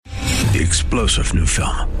The explosive new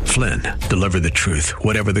film, Flynn, deliver the truth,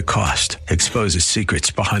 whatever the cost, exposes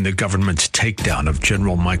secrets behind the government's takedown of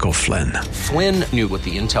General Michael Flynn. Flynn knew what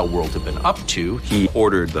the intel world had been up to. He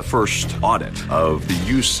ordered the first audit of the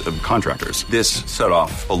use of contractors. This set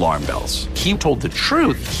off alarm bells. He told the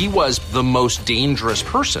truth. He was the most dangerous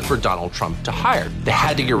person for Donald Trump to hire. They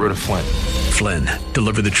had to get rid of Flynn. Flynn,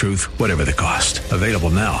 deliver the truth, whatever the cost. Available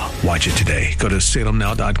now. Watch it today. Go to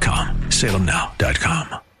salemnow.com.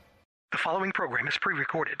 salemnow.com. The following program is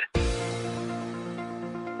pre-recorded.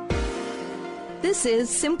 This is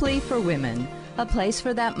Simply for Women, a place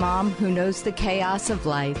for that mom who knows the chaos of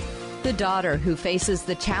life, the daughter who faces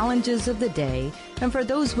the challenges of the day, and for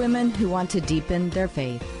those women who want to deepen their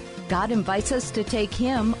faith. God invites us to take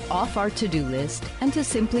Him off our to-do list and to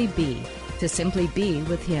simply be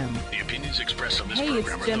with Him. The opinions expressed on this Hey,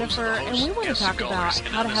 program it's Jennifer, and we want to talk about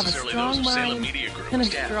how to have a strong mind and a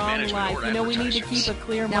strong life. You know, we need to keep a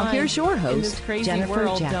clear mind. Now here's your host, in this crazy Jennifer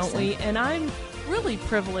world, Jackson. don't we? And I'm really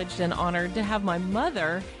privileged and honored to have my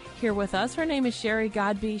mother here with us. Her name is Sherry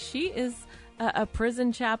Godbee. She is a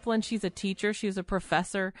prison chaplain. She's a teacher. She's a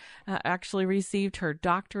professor, actually received her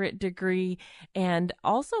doctorate degree, and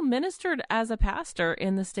also ministered as a pastor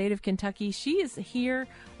in the state of Kentucky. She is here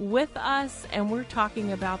with us, and we're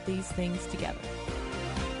talking about these things together.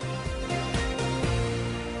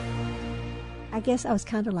 I guess I was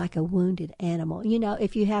kind of like a wounded animal. You know,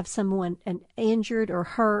 if you have someone injured or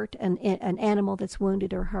hurt, an animal that's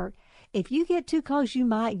wounded or hurt, if you get too close, you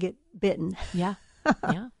might get bitten. Yeah.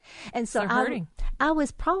 Yeah. And so I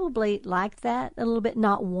was probably like that a little bit,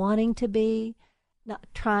 not wanting to be,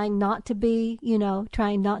 trying not to be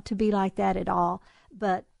like that at all.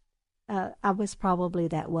 But I was probably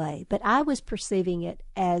that way. But I was perceiving it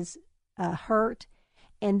as hurt,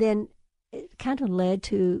 and then it kind of led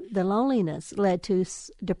to the loneliness, led to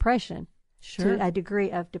depression, Sure. to a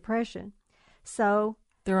degree of depression. So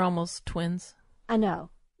They're almost twins. I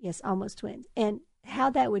know, yes, almost twins. And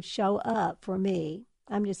how that would show up for me,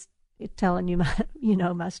 I'm just telling you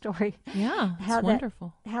my story. Yeah, it's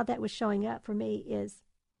wonderful. How that was showing up for me is,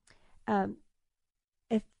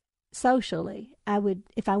 if socially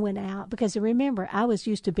if I went out, because remember I was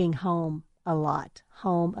used to being home a lot,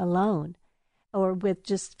 home alone, or with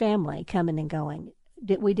just family coming and going.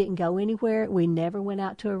 We didn't go anywhere. We never went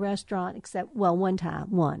out to a restaurant except one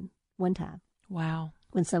time. Wow.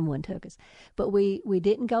 When someone took us. But we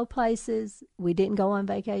didn't go places. We didn't go on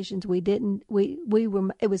vacations.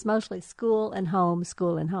 It was mostly school and home.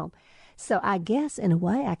 So I guess in a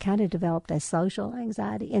way I kind of developed a social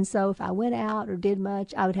anxiety. And so if I went out or did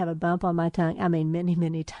much, I would have a bump on my tongue. I mean, many,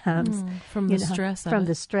 many times. From the stress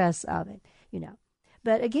of it.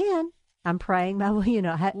 But again, I'm praying my way,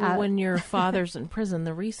 when your father's in prison,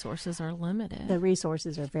 the resources are limited. The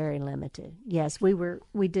resources are very limited. Yes,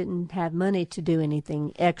 we didn't have money to do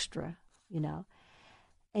anything extra,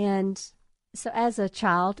 And so as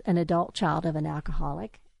an adult child of an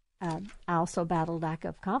alcoholic, I also battled lack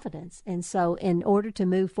of confidence. And so in order to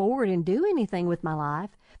move forward and do anything with my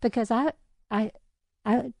life, because I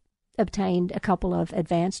obtained a couple of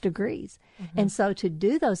advanced degrees. Mm-hmm. And so to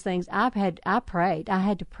do those things, I prayed. I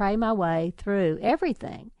had to pray my way through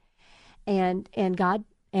everything. And God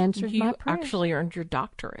answered my prayers. You actually earned your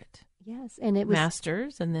doctorate. Yes. And it was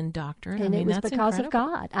master's and then doctorate. And it was because incredible. of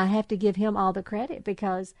God. I have to give Him all the credit,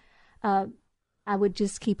 because I would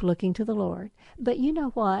just keep looking to the Lord. But you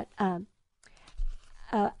know what?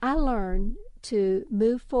 I learned to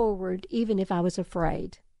move forward even if I was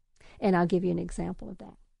afraid. And I'll give you an example of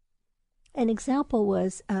that. An example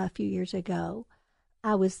was a few years ago,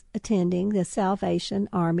 I was attending the Salvation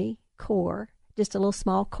Army Corps, just a little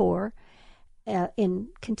small corps in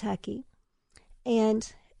Kentucky,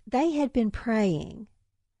 and they had been praying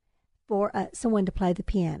for someone to play the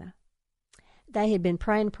piano. They had been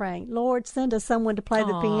praying, Lord, send us someone to play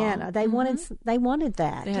the piano. They wanted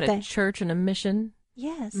that. They had a church and a mission.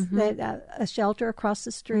 Yes, they had a shelter across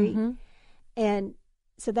the street, and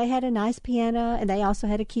so they had a nice piano, and they also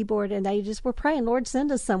had a keyboard, and they just were praying, Lord,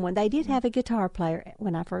 send us someone. They did have a guitar player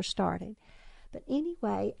when I first started. But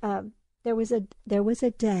anyway, there was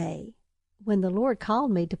a day when the Lord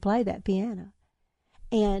called me to play that piano.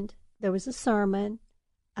 And there was a sermon.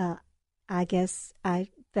 I guess I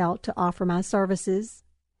felt to offer my services.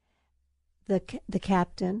 The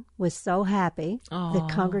captain was so happy. Aww.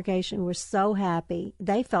 The congregation was so happy.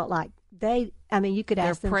 They felt like you could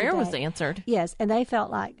ask them their prayer today. was answered. Yes, and they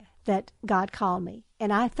felt like that God called me.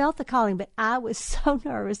 And I felt the calling, but I was so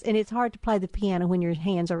nervous, and it's hard to play the piano when your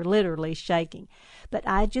hands are literally shaking. But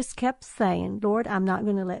I just kept saying, Lord, I'm not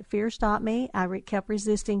going to let fear stop me. I kept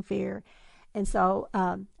resisting fear. And so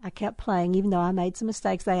I kept playing, even though I made some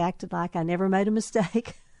mistakes. They acted like I never made a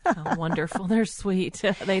mistake. Oh, wonderful. They're sweet.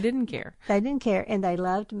 They didn't care. They didn't care, and they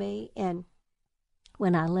loved me. And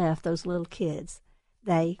when I left, those little kids,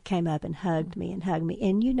 they came up and hugged me.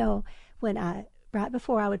 And, you know, right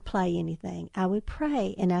before I would play anything, I would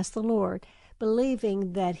pray and ask the Lord,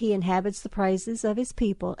 believing that he inhabits the praises of his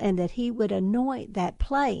people and that he would anoint that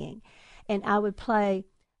playing. And I would play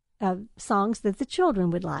songs that the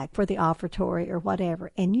children would like for the offertory or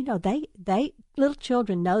whatever. And, you know, they little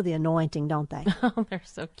children know the anointing, don't they? Oh, they're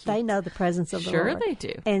so cute. They know the presence of the Sure Lord. they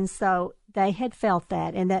do. And so they had felt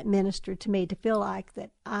that, and that ministered to me to feel like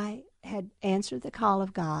that I had answered the call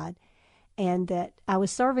of God and that I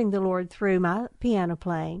was serving the Lord through my piano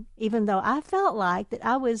playing, even though I felt like that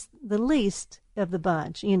I was the least of the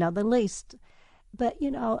bunch, you know, the least. But,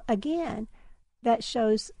 you know, again, that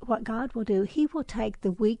shows what God will do. He will take the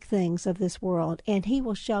weak things of this world and he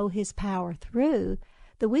will show his power through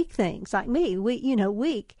the weak things, like me,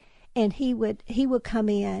 weak. And he would come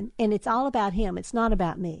in, and it's all about him. It's not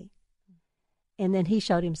about me. And then he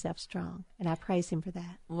showed himself strong, and I praise him for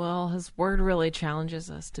that. Well, his word really challenges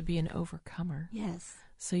us to be an overcomer. Yes.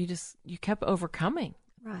 So you kept overcoming.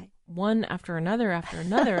 Right. One after another,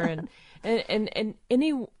 and any,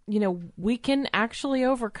 you know, we can actually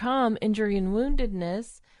overcome injury and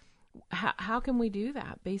woundedness. How can we do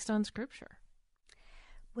that based on Scripture?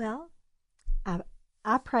 Well,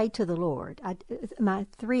 I prayed to the Lord. My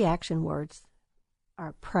 3 action words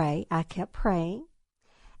are pray. I kept praying,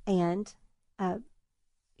 and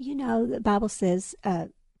you know, the Bible says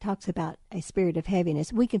talks about a spirit of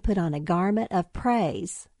heaviness. We can put on a garment of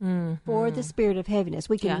praise for the spirit of heaviness.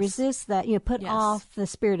 We can resist that, you know, put off the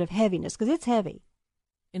spirit of heaviness because it's heavy.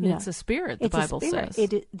 And it's a spirit, the Bible says.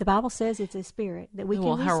 The Bible says it's a spirit that we can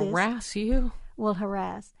resist. Will harass you. Will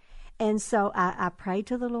harass. And so I prayed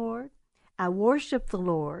to the Lord. I worshiped the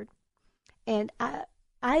Lord. And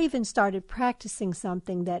I even started practicing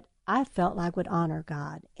something that I felt like would honor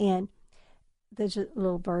God. And there's a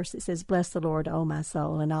little verse that says, "Bless the Lord, O my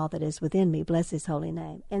soul, and all that is within me. Bless his holy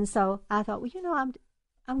name." And so I thought, well, you know,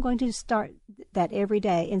 I'm going to start that every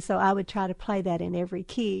day. And so I would try to play that in every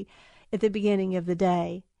key at the beginning of the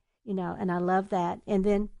day, you know, and I love that. And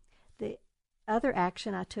then the other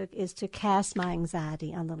action I took is to cast my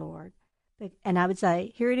anxiety on the Lord. And I would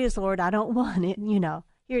say, here it is, Lord, I don't want it, you know.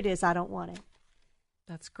 Here it is, I don't want it.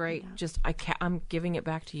 That's great. You know? I'm giving it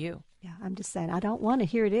back to you. Yeah, I'm just saying, I don't want it.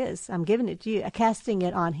 Here it is. I'm giving it to you, casting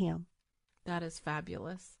it on him. That is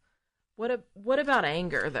fabulous. What about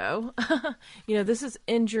anger, though? You know, this is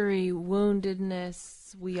injury,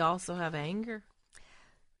 woundedness. We also have anger.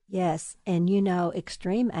 Yes, and you know,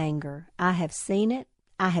 extreme anger. I have seen it.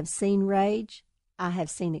 I have seen rage. I have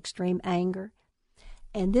seen extreme anger.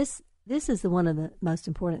 And this is one of the most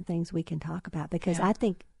important things we can talk about because I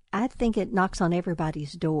think it knocks on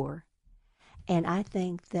everybody's door. And I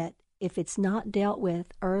think that if it's not dealt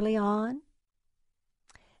with early on,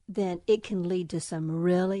 then it can lead to some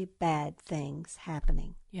really bad things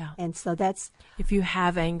happening. Yeah. And so if you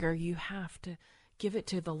have anger, you have to give it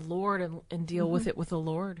to the Lord and deal with it with the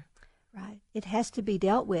Lord. Right. It has to be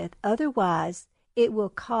dealt with. Otherwise, it will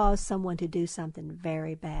cause someone to do something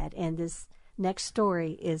very bad. And this next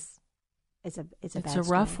story is a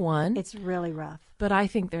rough one. It's really rough. But I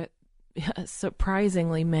think that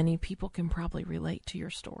surprisingly many people can probably relate to your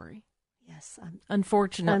story. Yes.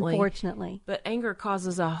 Unfortunately. But anger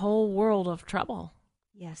causes a whole world of trouble.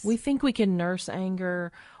 Yes. We think we can nurse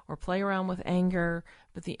anger or play around with anger,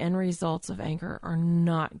 but the end results of anger are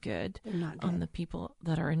not good, on the people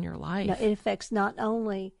that are in your life. No, it affects not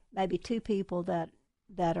only maybe 2 people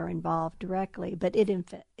that are involved directly, but it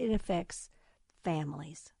affects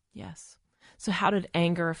families. Yes. So how did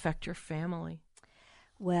anger affect your family?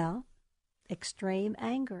 Well, extreme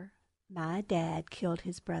anger. My dad killed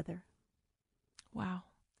his brother. Wow.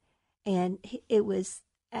 And it was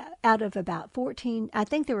out of about 14, I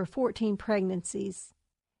think there were 14 pregnancies,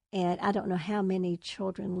 and I don't know how many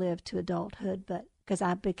children lived to adulthood, but because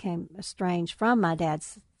I became estranged from my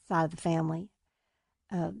dad's side of the family.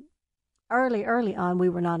 Early on, we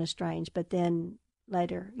were not estranged, but then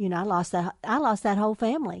later, you know, I lost that whole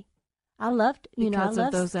family. I loved, because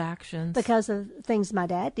of those actions. Because of things my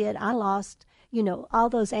dad did, I lost, you know, all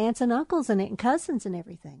those aunts and uncles and cousins and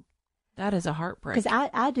everything. That is a heartbreak. Because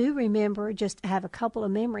I do remember just have a couple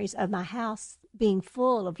of memories of my house being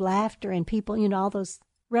full of laughter and people, you know, all those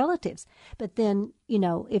relatives. But then, you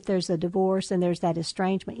know, if there's a divorce and there's that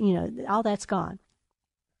estrangement, you know, all that's gone.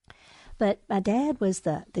 But my dad was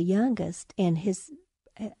the youngest, and his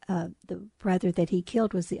the brother that he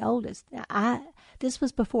killed was the oldest. This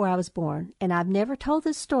was before I was born, and I've never told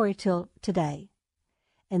this story till today.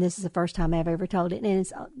 And this is the first time I've ever told it. And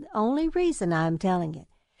it's the only reason I'm telling it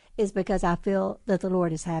is because I feel that the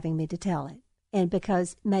Lord is having me to tell it. And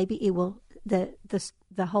because maybe it will,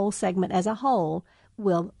 the whole segment as a whole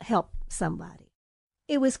will help somebody.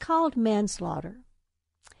 It was called manslaughter.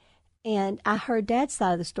 And I heard Dad's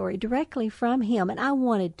side of the story directly from him, and I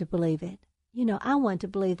wanted to believe it. You know, I wanted to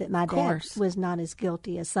believe that my dad was not as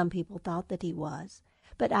guilty as some people thought that he was.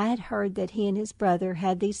 But I had heard that he and his brother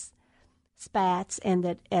had these spats, and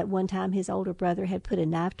that at one time his older brother had put a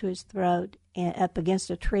knife to his throat and up against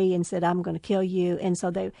a tree and said, "I'm going to kill you." And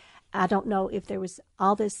so I don't know if there was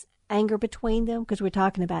all this anger between them, because we're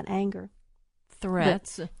talking about anger.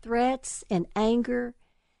 Threats and anger.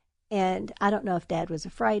 And I don't know if Dad was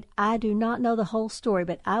afraid. I do not know the whole story,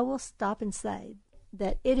 but I will stop and say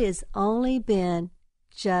that it has only been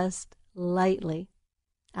just lately,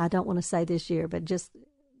 I don't want to say this year, but just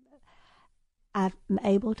I'm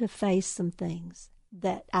able to face some things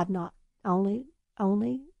that I've not, only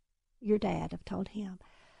your dad, I've told him,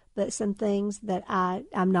 but some things that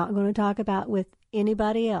I'm not going to talk about with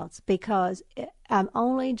anybody else, because I'm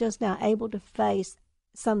only just now able to face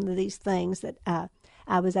some of these things that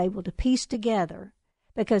I was able to piece together,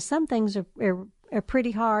 because some things are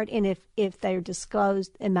pretty hard, and if they're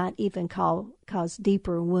disclosed, it might even cause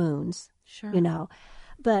deeper wounds. Sure. You know.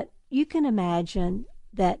 But you can imagine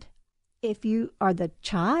that if you are the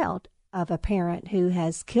child of a parent who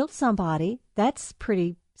has killed somebody, that's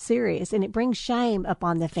pretty serious, and it brings shame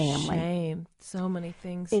upon the family. Shame. So many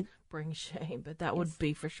things bring shame, but that would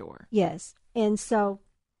be for sure. Yes. And so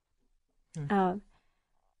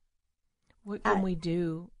what can we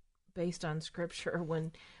do based on Scripture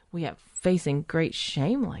when we have facing great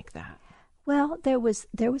shame like that? Well, there was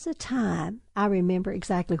a time, I remember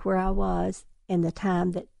exactly where I was, and the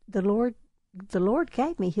time that the Lord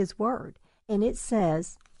gave me His word, and it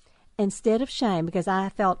says, instead of shame, because I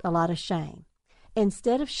felt a lot of shame,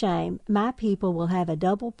 instead of shame, my people will have a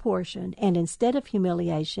double portion, and instead of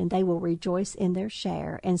humiliation, they will rejoice in their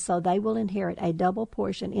share, and so they will inherit a double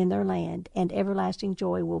portion in their land, and everlasting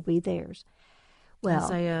joy will be theirs. Well,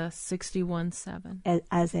 Isaiah 61:7.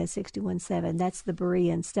 Isaiah 61:7. That's the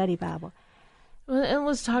Berean Study Bible. Well, and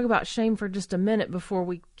let's talk about shame for just a minute before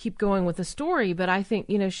we keep going with the story. But I think,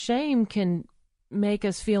 shame can make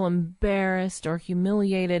us feel embarrassed or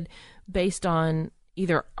humiliated based on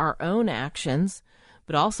either our own actions,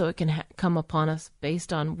 but also it can come upon us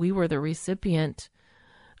based on we were the recipient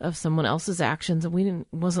of someone else's actions, and it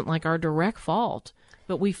wasn't like our direct fault,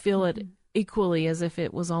 but we feel it equally as if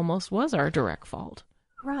it was our direct fault.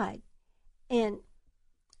 Right. And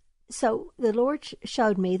so the Lord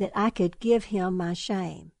showed me that I could give Him my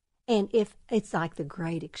shame. And if it's like the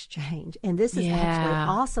great exchange, and this is actually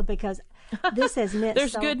awesome, because this has meant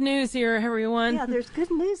there's good news here, everyone. Yeah, there's good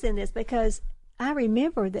news in this, because I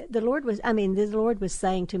remember that the Lord was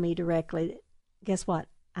saying to me directly, guess what?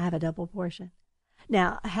 I have a double portion.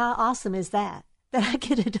 Now, how awesome is that I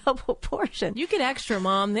get a double portion? You get extra,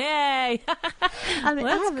 Mom. Yay! I mean,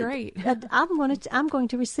 that's great. I'm going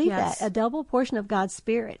to receive that, a double portion of God's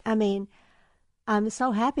Spirit. I mean, I'm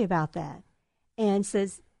so happy about that. And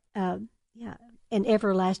says, an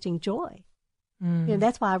everlasting joy.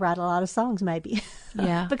 That's why I write a lot of songs, maybe.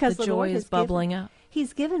 Yeah, because the joy is bubbling up.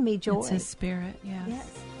 He's given me joy. It's His Spirit, yes.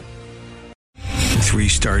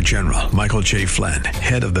 3-star General Michael J. Flynn,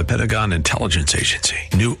 head of the Pentagon Intelligence Agency,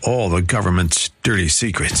 knew all the government's dirty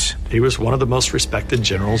secrets. He was one of the most respected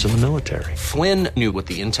generals in the military. Flynn knew what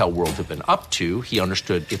the intel world had been up to. He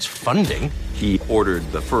understood its funding. He ordered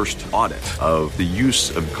the first audit of the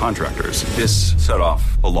use of contractors. This set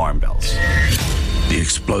off alarm bells. The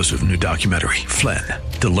explosive new documentary, Flynn,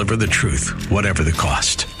 Deliver the Truth, Whatever the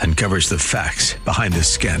Cost, uncovers the facts behind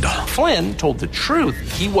this scandal. Flynn told the truth.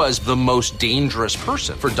 He was the most dangerous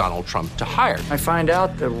person for Donald Trump to hire. I find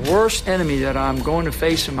out the worst enemy that I'm going to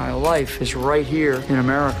face in my life is right here in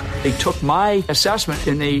America. They took my assessment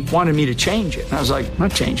and they wanted me to change it. And I was like, I'm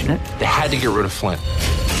not changing it. They had to get rid of Flynn.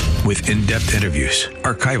 With in-depth interviews,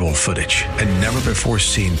 archival footage, and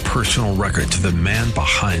never-before-seen personal records of the man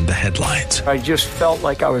behind the headlines. I just felt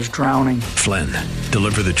like I was drowning. Flynn,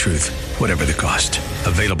 Deliver the Truth, Whatever the Cost.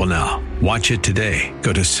 Available now. Watch it today.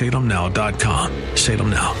 Go to salemnow.com.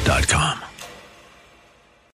 salemnow.com.